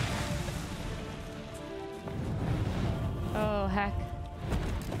 Oh, heck.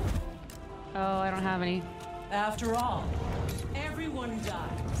 Oh, I don't have any. After all, everyone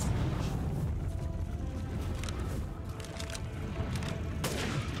dies.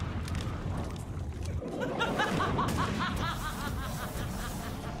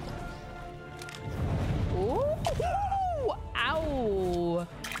 Ooh! Ow!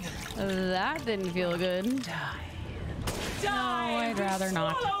 That didn't feel good. Die, I'd rather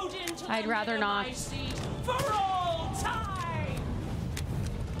not. swallowed into I'd the rather not. Megamycete for all time.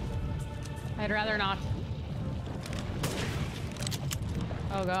 I'd rather not.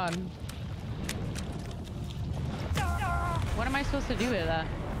 Oh, God. What am I supposed to do with that?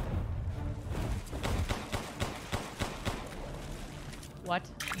 What?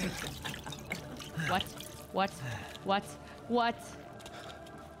 What? What? What? What?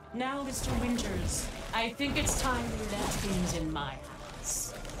 Now, Mr. Winters, I think it's time you left things in my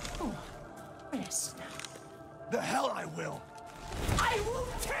hands. Oh, rest now. The hell I will. I will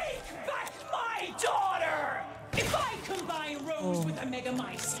take back my daughter! If I combine Rose with the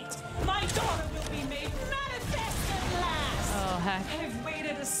Megamycete, my daughter will be made manifest at last! Oh, heck. I've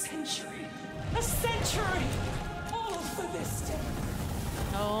waited a century, all for this day.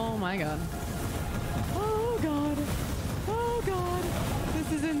 Oh, my God. Oh, God. Oh, God.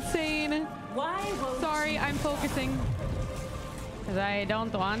 This is insane. Why won't Sorry, I'm focusing. Because I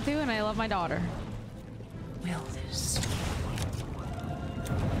don't want to, and I love my daughter. will this?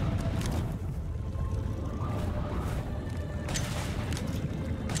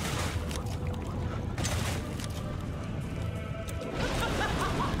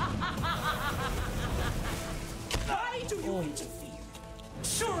 Why do you interfere?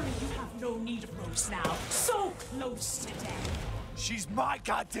 Surely you have no need of Rose now, so close to death. She's my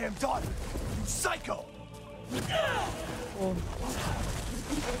goddamn daughter, you psycho! Oh.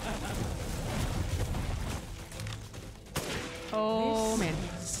 Oh, man.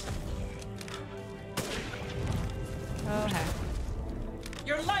 Oh, heck.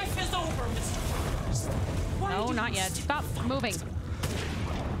 Your life is over, Mr. Winters. Why No, do not you yet. still Stop fight? moving.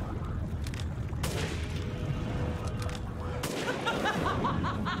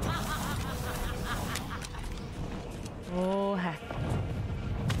 Oh, heck.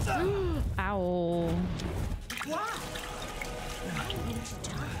 Ow. Why?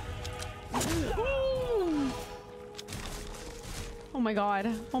 Oh my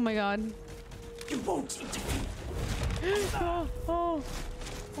God. Oh my God. You won't interfere. Oh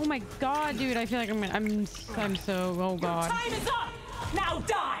my God, dude. I feel like I'm so, oh God. Time is up. Now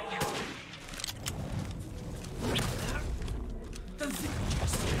die. The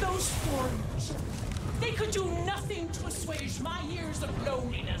villagers, those foreigners, They could do nothing to assuage my years of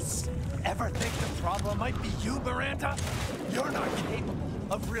loneliness. Ever think the problem might be you, Miranda? You're not capable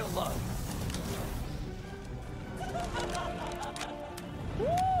of real love.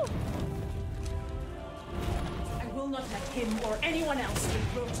 I will not let him or anyone else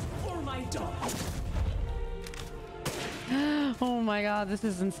take Rose or my dog. Oh my god, this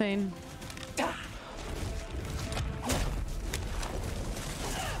is insane.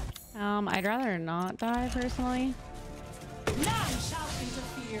 I'd rather not die personally. None shall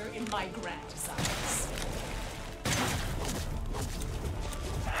interfere in my grand designs.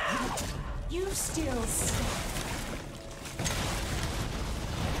 You still stay.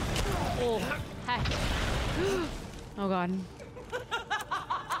 Oh, heck. Oh god.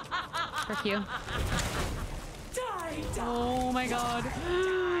 Frick you. Die, die. Oh my god.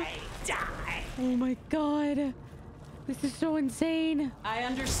 Die, die. Oh my god. This is so insane. I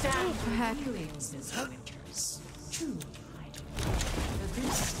understand Oh, your heck. feelings, Miss Winters. Truly, I do. But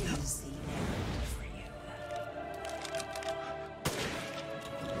this is the end for you.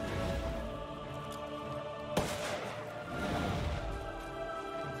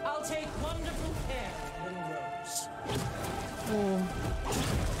 I'll take wonderful care of little Rose. Oh.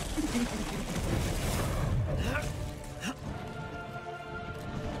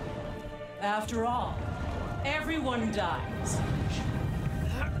 After all, everyone dies.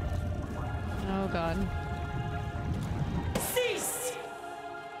 Oh god. Cease!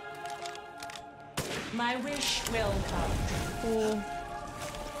 My wish will come. Oh.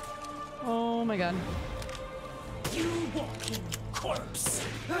 Oh my god. You walking corpse.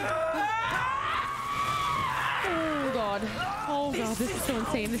 Oh god. Oh god, this is so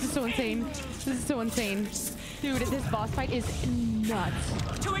insane. This is so insane. This is so insane. Dude, this boss fight is nuts.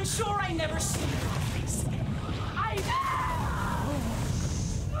 To ensure I never see your face again,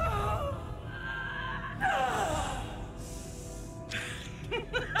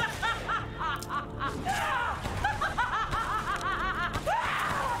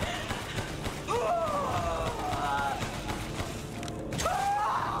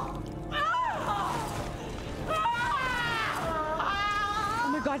 Oh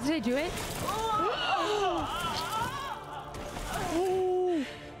my god, did I do it? Oh.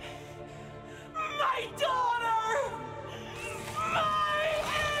 My daughter! My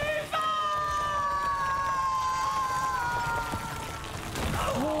Ava!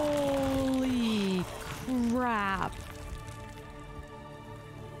 Holy crap.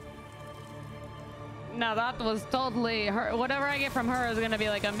 Now that was totally her. Whatever I get from her is gonna be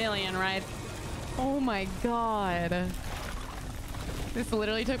like a million, right? Oh my god. This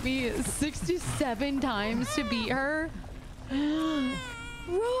literally took me 67 times to beat her.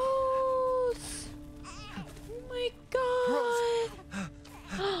 Rose! Oh my god!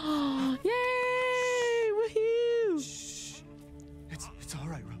 Yay! Woohoo! Shh. It's all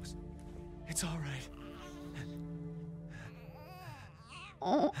right, Rose. It's all right.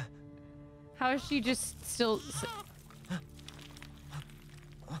 Oh. How is she just still...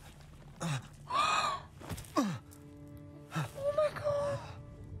 Oh my god.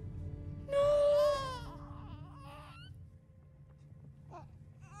 No.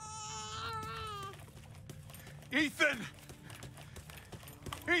 Ethan!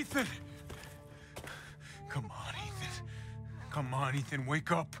 Ethan! Come on, Ethan. Come on, Ethan,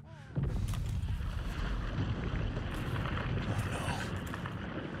 wake up. Oh no.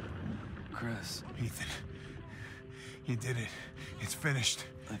 Chris, Ethan, you did it. It's finished.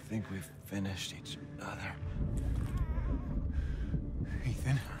 I think we've finished each other.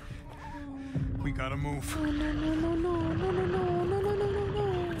 Ethan, we gotta move. No, no, no, no, no, no, no, no, no, no, no,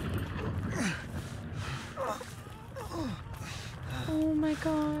 no. Oh my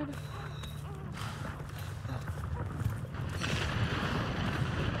god.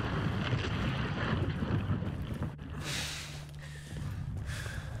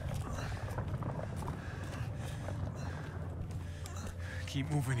 Keep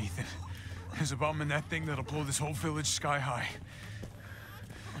moving, Ethan. There's a bomb in that thing that'll blow this whole village sky high.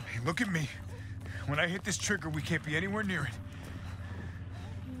 Hey, look at me. When I hit this trigger, we can't be anywhere near it.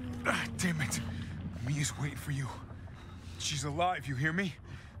 Ah, damn it. Mia's waiting for you. She's alive, you hear me?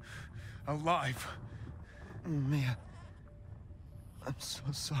 Alive. Mia, I'm so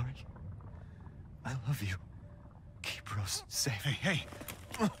sorry. I love you. Keep Rose safe. Hey, hey.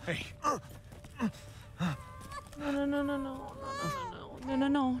 Hey. No, no, no, no, no, no, no,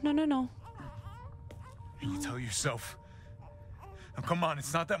 no, no, no, no. And you tell yourself. Now, come on,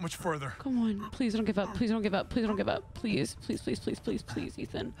 it's not that much further. Come on, please don't give up. Please don't give up. Please don't give up. Please, please, please, please, please, please,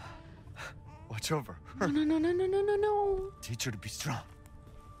 Ethan. Watch over No, her. no, no, no, no, no, no, no. Teach her to be strong.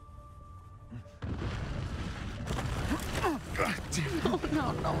 God damn it. No,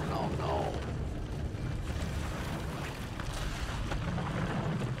 no, no, no, no.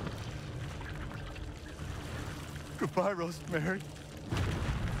 Goodbye, Rosemary.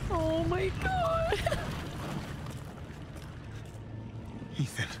 Oh my god.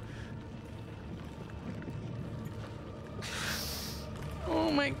 Ethan.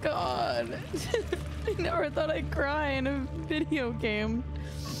 Oh my god. I never thought I'd cry in a video game.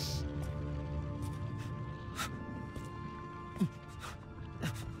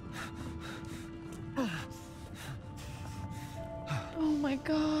 Oh my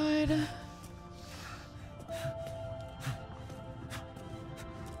god.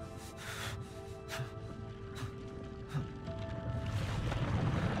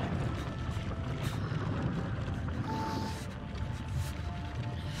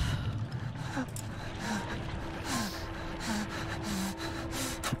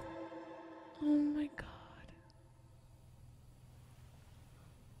 Oh my god.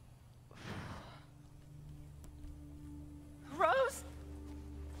 Rose?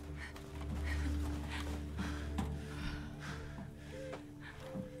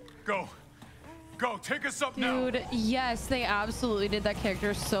 Go. Go, take us up now. Dude, yes, they absolutely did that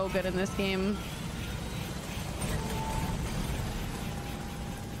character so good in this game.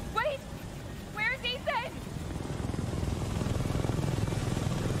 Wait! Where's Ethan?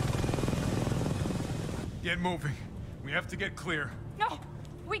 Get moving. We have to get clear. No!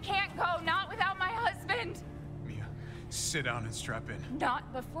 We can't go, not without my husband! Mia, sit down and strap in.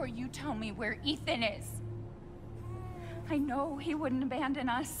 Not before you tell me where Ethan is. I know he wouldn't abandon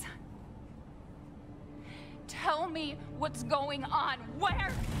us. Tell me what's going on.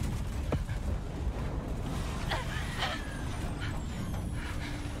 Where?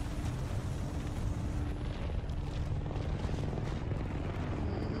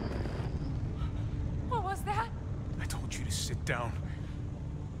 What was that? I told you to sit down.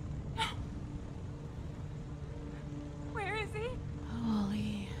 Where is he?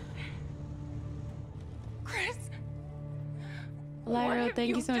 Holy. Chris? Lyra, What thank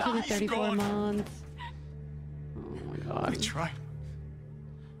you have so much for the done? 34 Gone. months. Oh my god. I tried.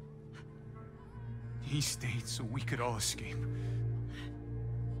 He stayed so we could all escape.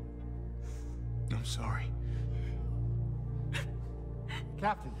 I'm sorry.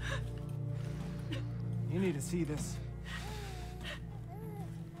 Captain, you need to see this.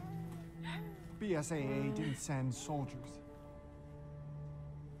 BSAA didn't send soldiers.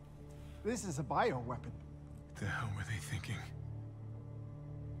 This is a bioweapon. What the hell were they thinking?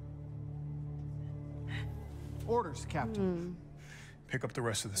 Orders, Captain. Pick up the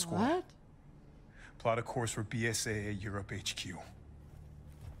rest of the squad. What? Plot a course for BSAA Europe HQ.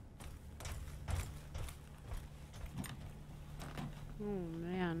 Oh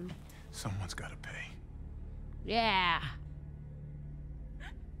man. Someone's gotta pay. Yeah.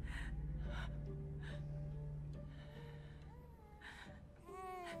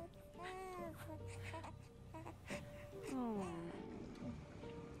 Oh.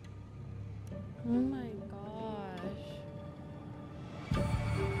 Oh my gosh.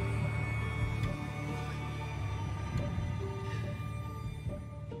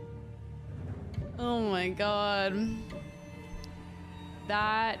 Oh my god.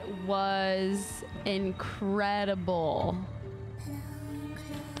 That was incredible.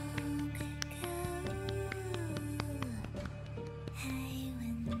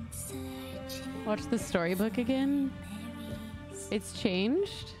 Watch the storybook again. It's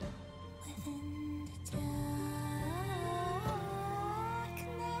changed.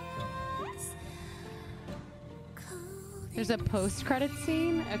 There's a post-credit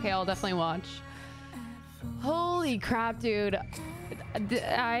scene. Okay, I'll definitely watch. Holy crap, dude.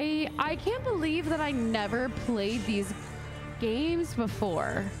 I can't believe that I never played these games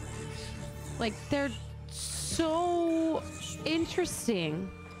before. Like, they're so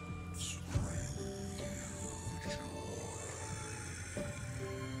interesting.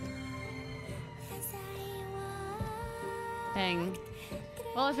 Dang.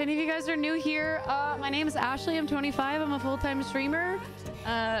 Well, if any of you guys are new here, my name is Ashley. I'm 25. I'm a full-time streamer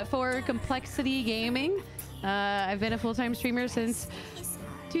for Complexity Gaming. I've been a full-time streamer since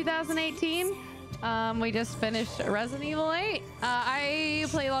 2018. We just finished Resident Evil 8. I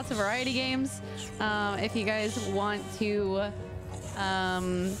play lots of variety games. If you guys want to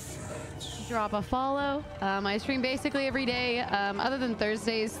drop a follow, I stream basically every day, other than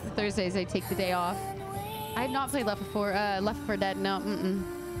Thursdays. Thursdays I take the day off. I have not played Left 4 Dead. No.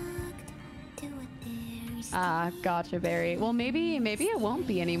 Ah, gotcha, Barry. Well, maybe it won't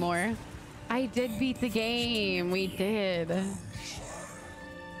be anymore. I did beat the game. We did.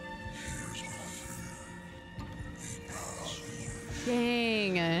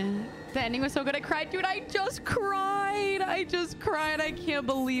 Dang. The ending was so good. I cried. Dude, I just cried. I can't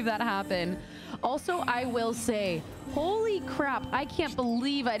believe that happened. Also, I will say, holy crap. I can't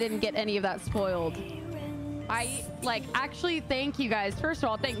believe I didn't get any of that spoiled. I, like, actually thank you guys. First of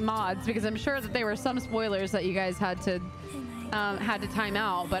all, thank mods, because I'm sure that there were some spoilers that you guys had to time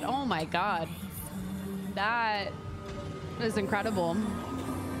out. But oh my God. That is incredible.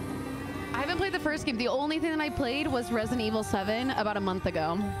 I haven't played the first game. The only thing that I played was Resident Evil 7 about a month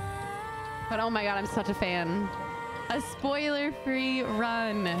ago. But oh my God, I'm such a fan. A spoiler-free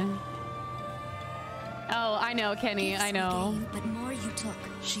run. Oh, I know, Kenny, I know. Gave, but more you took,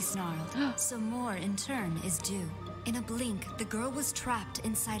 she snarled. So more in turn is due. In a blink, the girl was trapped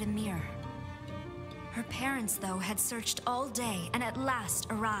inside a mirror. Her parents, though, had searched all day and at last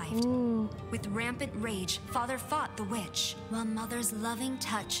arrived. Ooh. With rampant rage, Father fought the witch, while Mother's loving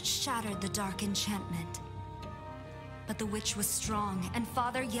touch shattered the dark enchantment. But the witch was strong, and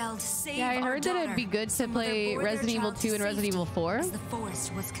Father yelled, "Save Yeah, I our heard that it'd be good to play Resident Evil 2 and Resident Evil 4. As the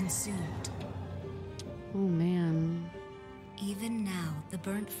forest was consumed. Oh, man. Even now, the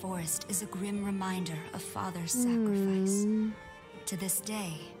burnt forest is a grim reminder of Father's sacrifice. To this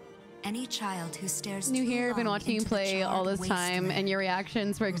day, any child who stares New too here, I've been long watching you into play the all charred this time, and your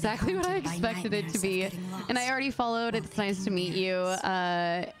reactions were exactly what I expected it to be. And I already followed. It's nice to meet you.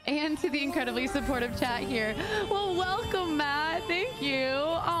 And to the incredibly supportive chat here. Well, welcome, Matt. Thank you.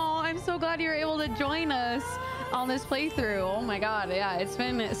 Oh, I'm so glad you're able to join us on this playthrough. Oh my God, yeah, it's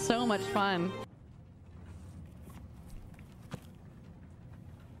been so much fun.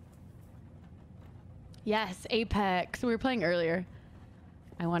 Yes, Apex. We were playing earlier.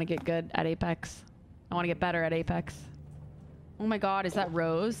 I want to get good at Apex. I want to get better at Apex. Oh my God, is that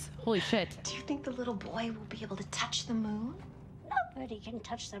Rose? Holy shit. Do you think the little boy will be able to touch the moon? Nobody can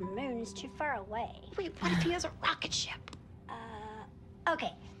touch the moon. It's too far away. Wait, what if he has a rocket ship?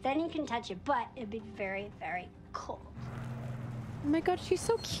 Okay, then you can touch it, but it'd be very, very cold. Oh my God, she's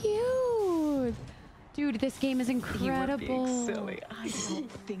so cute. Dude, this game is incredible. You were being silly. I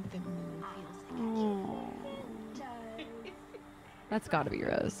don't think the moon feels like That's gotta be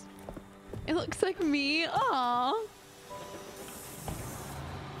Rose. It looks like me. Aww.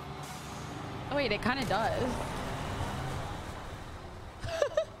 Oh wait, it kind of does.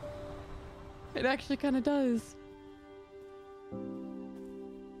 It actually kind of does.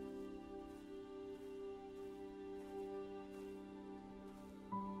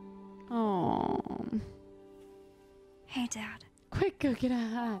 Oh. Hey, Dad. Quick, go get a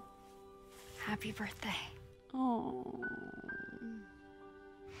hat. Happy birthday. Oh.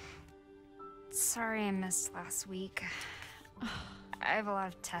 Sorry I missed last week. I have a lot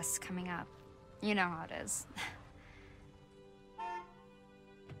of tests coming up. You know how it is.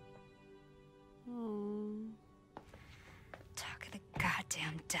 Talk of the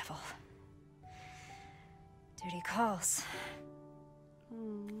goddamn devil. Duty calls.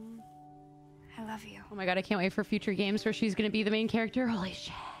 I love you. Oh my God, I can't wait for future games where she's gonna be the main character. Holy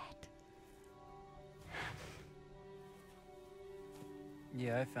shit.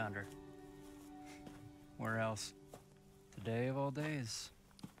 Yeah, I found her. Where else? Today of all days.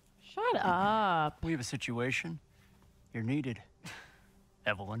 Shut up. We have a situation. You're needed.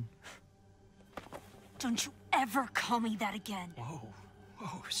 Evelyn. Don't you ever call me that again. Whoa.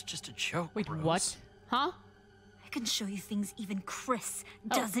 Whoa, it's just a joke. Wait, Rose. what? Huh? I can show you things even Chris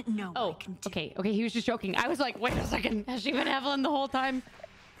doesn't know I can do. Okay, he was just joking. I was like, wait a second. Has she been Evelyn the whole time?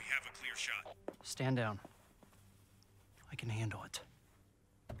 We have a clear shot. Stand down. I can handle it.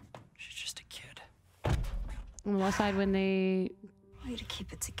 She's just a kid. On the left side, when they Way to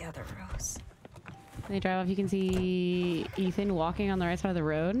keep it together, Rose. drive off, you can see Ethan walking on the right side of the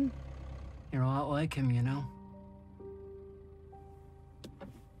road. You're a lot like him, you know?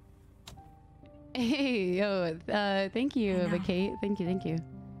 Hey, yo, thank you, Kate. Thank you.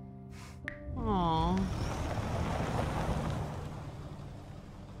 Aww.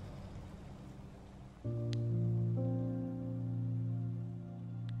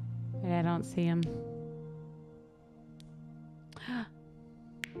 Wait, I don't see him.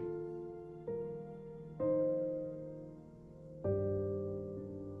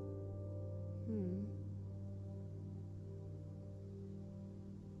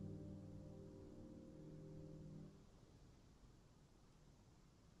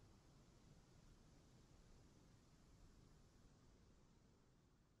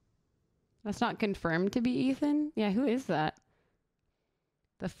 That's not confirmed to be Ethan? Yeah, who is that?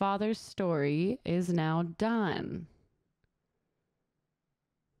 The father's story is now done.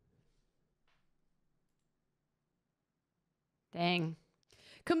 Dang.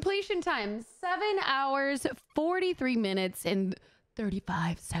 Completion time, 7 hours, 43 minutes, and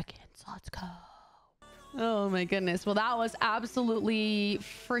 35 seconds. Let's go. Oh my goodness. Well, that was absolutely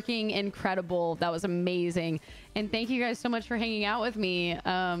freaking incredible. That was amazing. And thank you guys so much for hanging out with me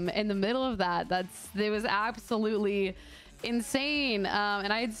in the middle of that. It was absolutely insane.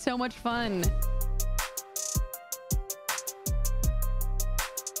 And I had so much fun.